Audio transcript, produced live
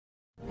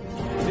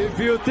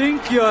you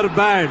think you're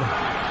bad,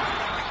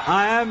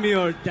 I am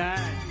your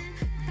dad.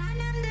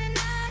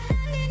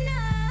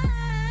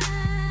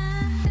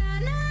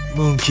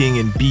 Moon King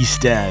and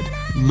Beast Dad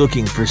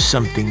looking for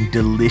something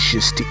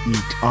delicious to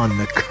eat on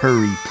the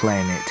curry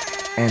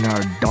planet, and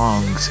our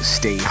dongs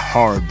stay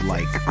hard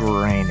like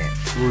granite.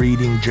 We're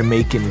eating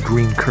Jamaican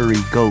green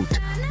curry goat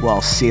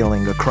while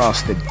sailing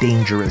across the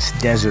dangerous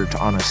desert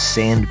on a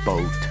sand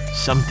boat.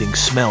 Something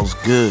smells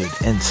good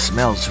and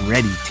smells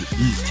ready to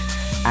eat.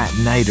 At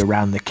night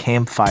around the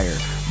campfire,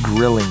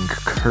 grilling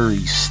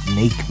curry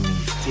snake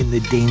meat. In the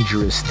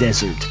dangerous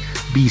desert,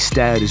 Beast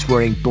Dad is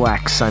wearing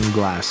black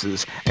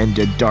sunglasses and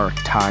a dark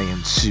tie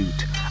and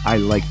suit. I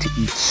like to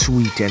eat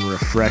sweet and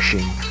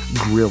refreshing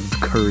grilled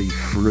curry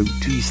fruit.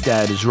 Beast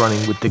Dad is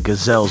running with the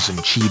gazelles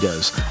and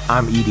cheetahs.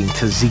 I'm eating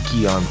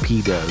tzatziki on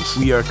pitas.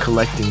 We are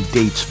collecting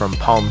dates from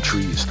palm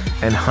trees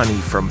and honey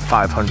from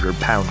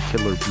 500-pound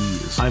killer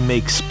bees. I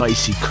make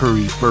spicy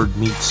curry bird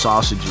meat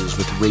sausages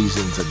with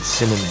raisins and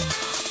cinnamon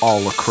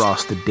all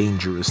across the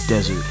dangerous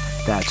desert.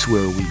 That's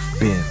where we've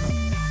been.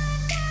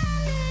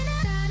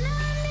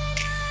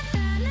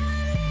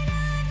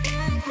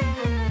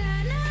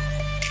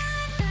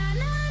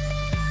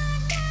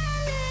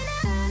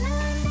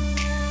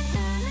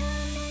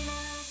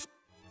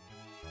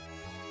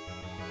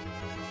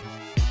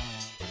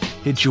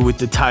 Hit you with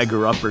the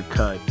tiger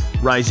uppercut,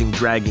 rising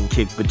dragon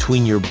kick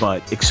between your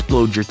butt,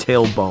 explode your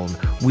tailbone,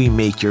 we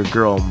make your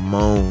girl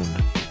moan.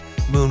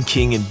 Moon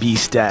King and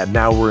Beast Dad,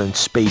 now we're in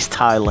space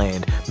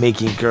Thailand,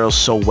 making girls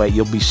so wet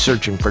you'll be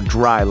searching for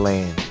dry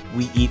land.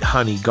 We eat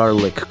honey,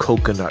 garlic,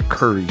 coconut,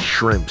 curry,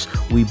 shrimps.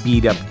 We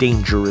beat up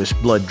dangerous,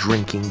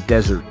 blood-drinking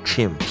desert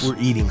chimps. We're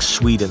eating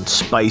sweet and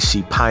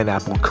spicy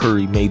pineapple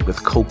curry made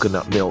with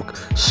coconut milk,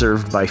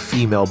 served by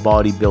female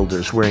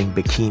bodybuilders wearing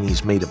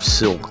bikinis made of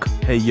silk.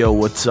 Hey yo,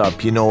 what's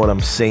up? You know what I'm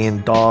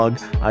saying, dog?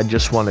 I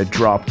just want to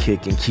drop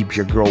kick and keep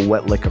your girl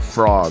wet like a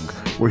frog.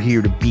 We're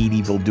here to beat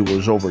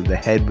evildoers over the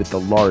head with a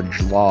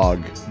large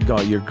log.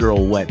 Got your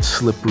girl wet,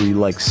 slippery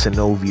like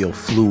synovial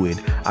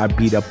fluid. I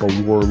beat up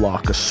a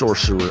warlock, a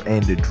sorcerer,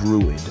 and a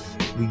druid.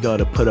 We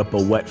gotta put up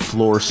a wet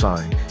floor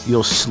sign.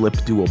 You'll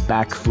slip, do a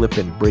backflip,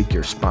 and break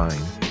your spine.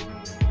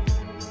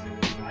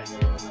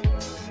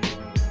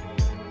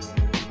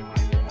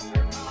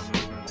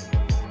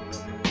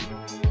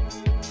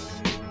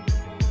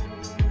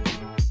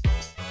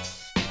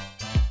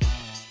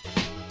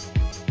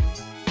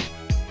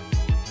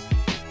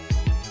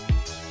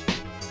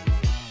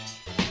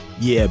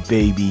 Yeah,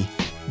 baby.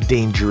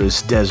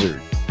 Dangerous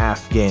desert.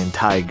 Afghan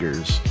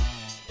tigers.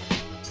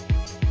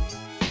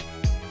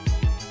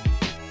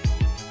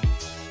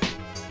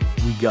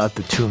 We got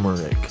the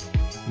turmeric.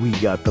 We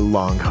got the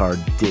long hard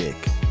dick.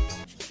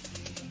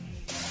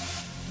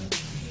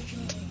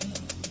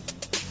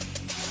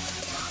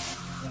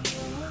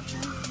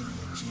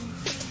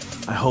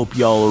 I hope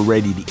y'all are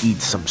ready to eat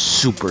some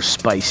super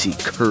spicy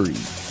curry.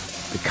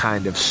 The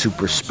kind of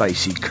super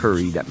spicy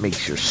curry that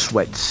makes your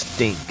sweat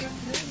stink.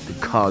 The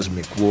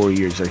Cosmic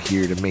Warriors are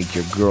here to make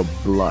your girl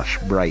blush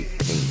bright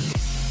pink.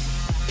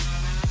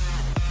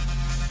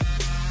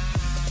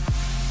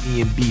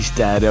 Me and Beast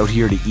Dad out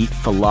here to eat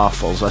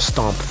falafels. I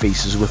stomp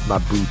faces with my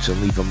boots and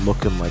leave them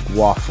looking like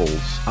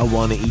waffles. I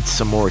wanna eat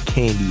some more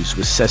candies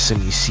with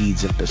sesame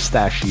seeds and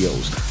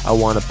pistachios. I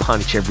wanna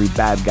punch every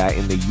bad guy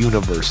in the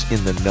universe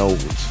in the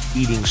nose.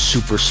 Eating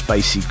super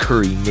spicy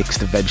curry mixed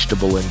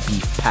vegetable and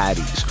beef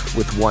patties.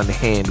 With one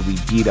hand we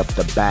beat up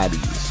the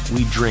baddies.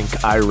 We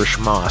drink Irish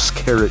moss,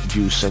 carrot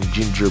juice, and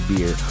ginger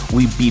beer.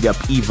 We beat up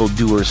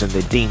evildoers in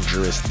the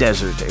dangerous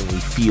desert and we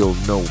feel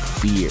no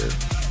fear.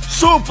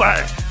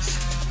 Super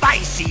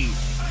spicy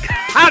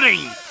curry!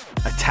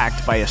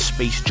 Attacked by a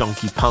space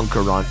junkie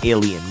punker on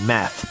alien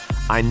meth,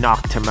 I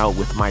knocked him out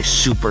with my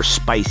super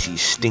spicy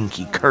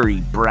stinky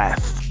curry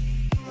breath.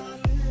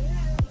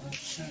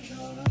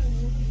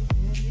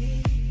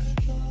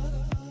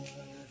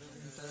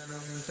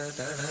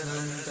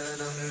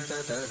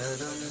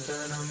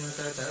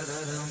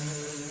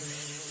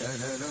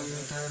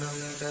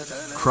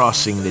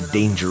 Crossing the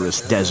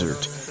dangerous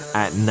desert,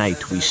 at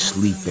night we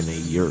sleep in a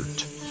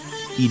yurt.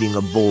 Eating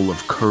a bowl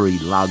of curry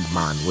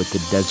lagman with the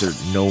desert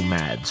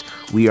nomads.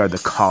 We are the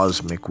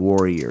Cosmic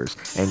Warriors,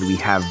 and we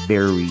have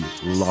very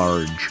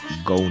large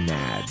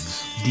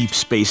gonads. Deep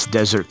space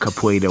desert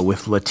capoeira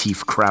with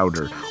Latif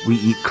Crowder. We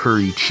eat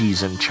curry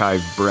cheese and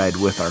chive bread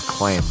with our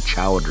clam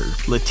chowder.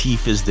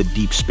 Latif is the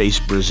deep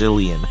space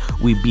Brazilian.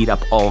 We beat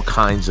up all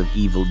kinds of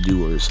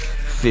evildoers.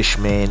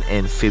 Fishman,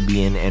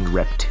 amphibian, and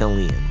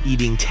reptilian.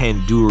 Eating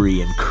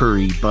tandoori and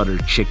curry butter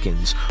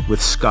chickens with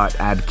Scott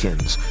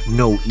Adkins.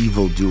 No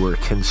evildoer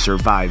can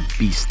survive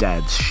Beast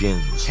Dad's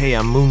shins. Hey,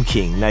 I'm Moon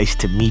King, nice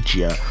to meet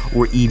ya.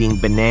 We're eating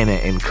banana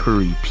and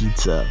curry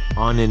pizza.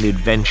 On an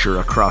adventure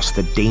across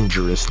the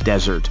dangerous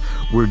desert,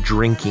 we're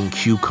drinking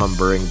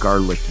cucumber and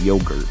garlic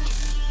yogurt.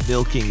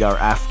 Milking our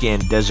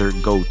Afghan desert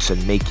goats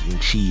and making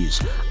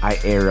cheese, I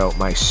air out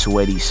my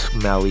sweaty,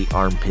 smelly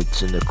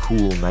armpits in the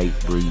cool night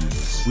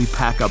breeze. We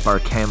pack up our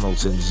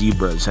camels and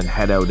zebras and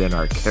head out in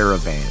our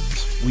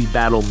caravans. We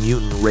battle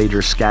mutant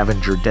raider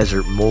scavenger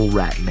desert mole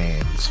rat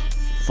mans,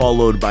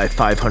 followed by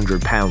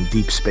 500-pound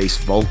deep space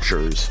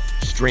vultures,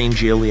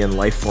 strange alien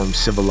lifeform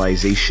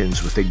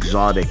civilizations with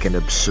exotic and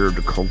absurd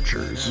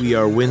cultures. We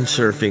are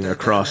windsurfing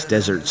across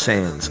desert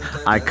sands.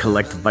 I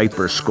collect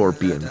viper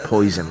scorpion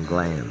poison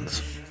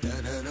glands.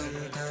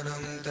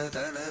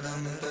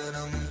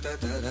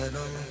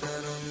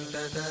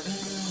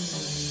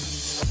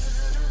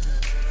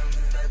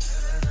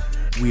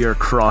 We are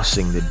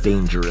crossing the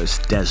dangerous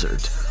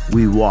desert.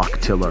 We walk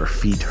till our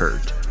feet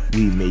hurt.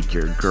 We make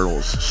your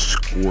girls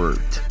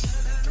squirt.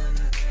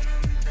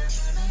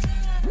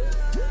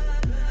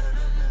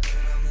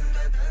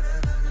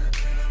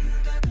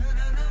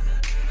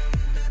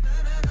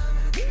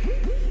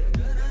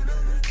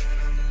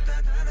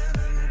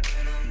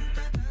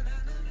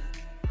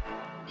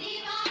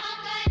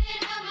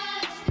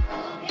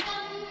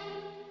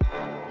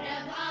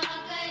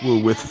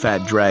 We're with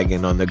Fat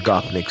Dragon on the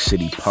Gopnik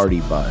City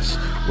party bus.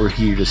 We're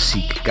here to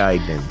seek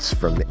guidance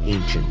from the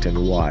ancient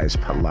and wise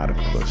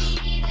Platypus.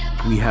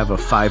 We have a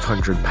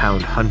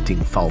 500-pound hunting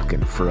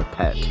falcon for a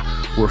pet.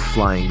 We're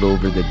flying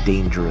over the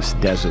dangerous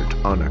desert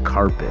on a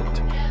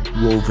carpet,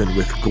 woven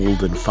with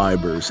golden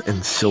fibers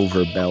and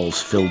silver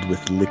bells filled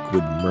with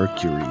liquid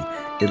mercury.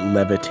 It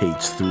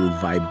levitates through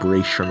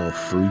vibrational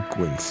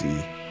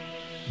frequency.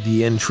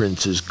 The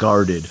entrance is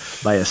guarded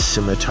by a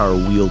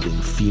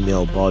scimitar-wielding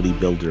female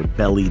bodybuilder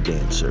belly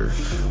dancer.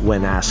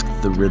 When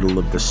asked the riddle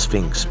of the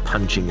Sphinx,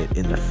 punching it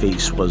in the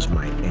face was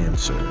my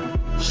answer.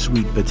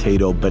 Sweet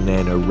potato,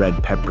 banana,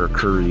 red pepper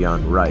curry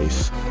on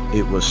rice.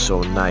 It was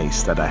so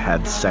nice that I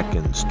had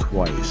seconds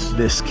twice.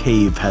 This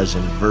cave has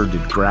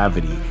inverted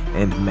gravity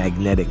and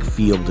magnetic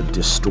field of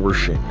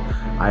distortion.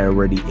 I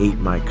already ate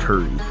my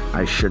curry.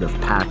 I should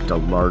have packed a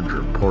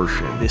larger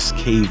portion. This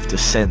cave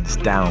descends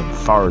down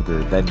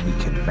farther than we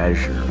can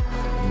measure.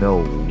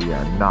 No, we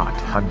are not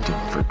hunting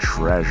for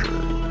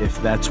treasure.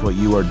 If that's what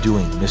you are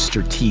doing,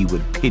 Mr. T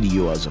would pity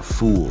you as a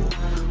fool.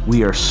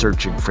 We are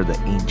searching for the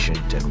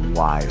ancient and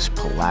wise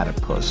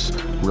Platypus,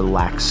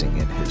 relaxing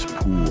in his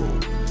pool.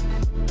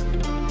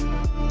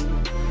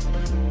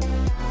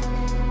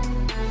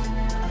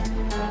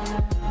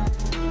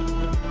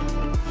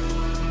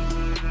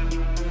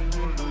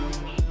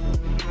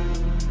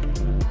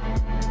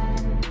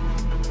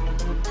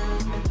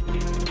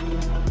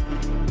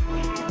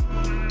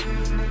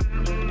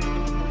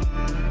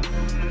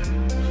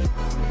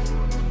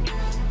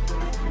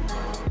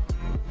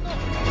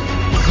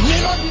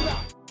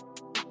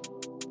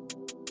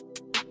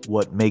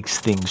 What makes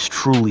things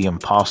truly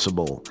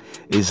impossible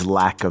is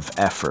lack of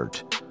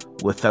effort.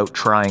 Without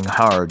trying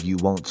hard, you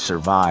won't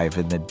survive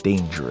in the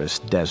dangerous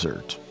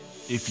desert.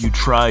 If you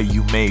try,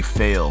 you may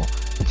fail.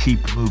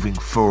 Keep moving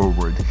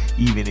forward,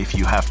 even if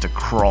you have to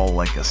crawl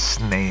like a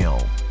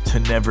snail. To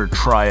never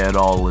try at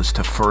all is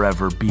to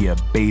forever be a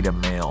beta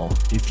male.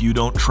 If you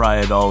don't try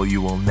at all,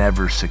 you will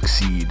never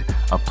succeed.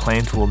 A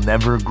plant will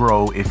never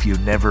grow if you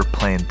never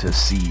plant a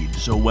seed.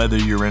 So whether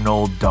you're an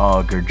old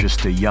dog or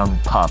just a young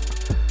pup,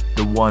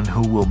 the one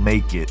who will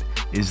make it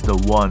is the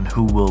one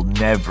who will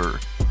never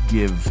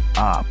give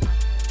up.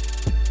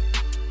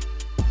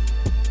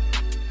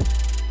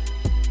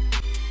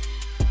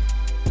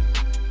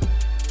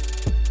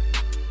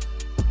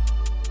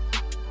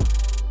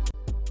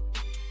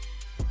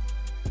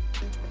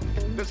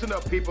 Listen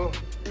up, people.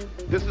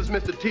 This is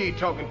Mr. T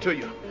talking to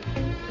you.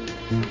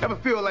 Ever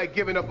feel like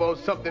giving up on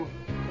something?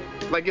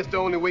 Like it's the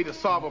only way to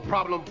solve a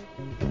problem?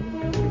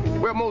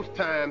 Well, most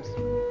times,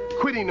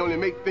 quitting only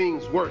makes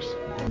things worse.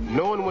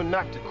 Knowing when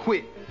not to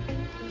quit,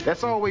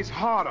 that's always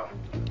harder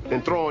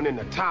than throwing in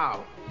the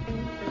towel.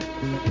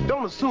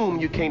 Don't assume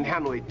you can't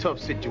handle a tough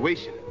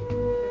situation.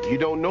 You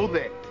don't know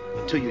that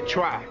until you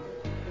try.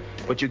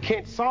 But you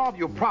can't solve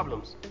your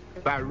problems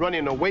by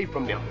running away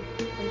from them.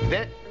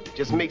 That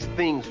just makes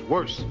things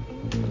worse.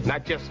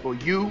 Not just for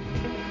you,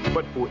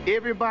 but for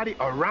everybody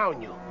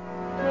around you.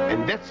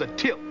 And that's a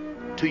tip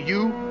to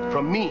you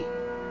from me,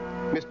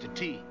 Mr.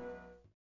 T.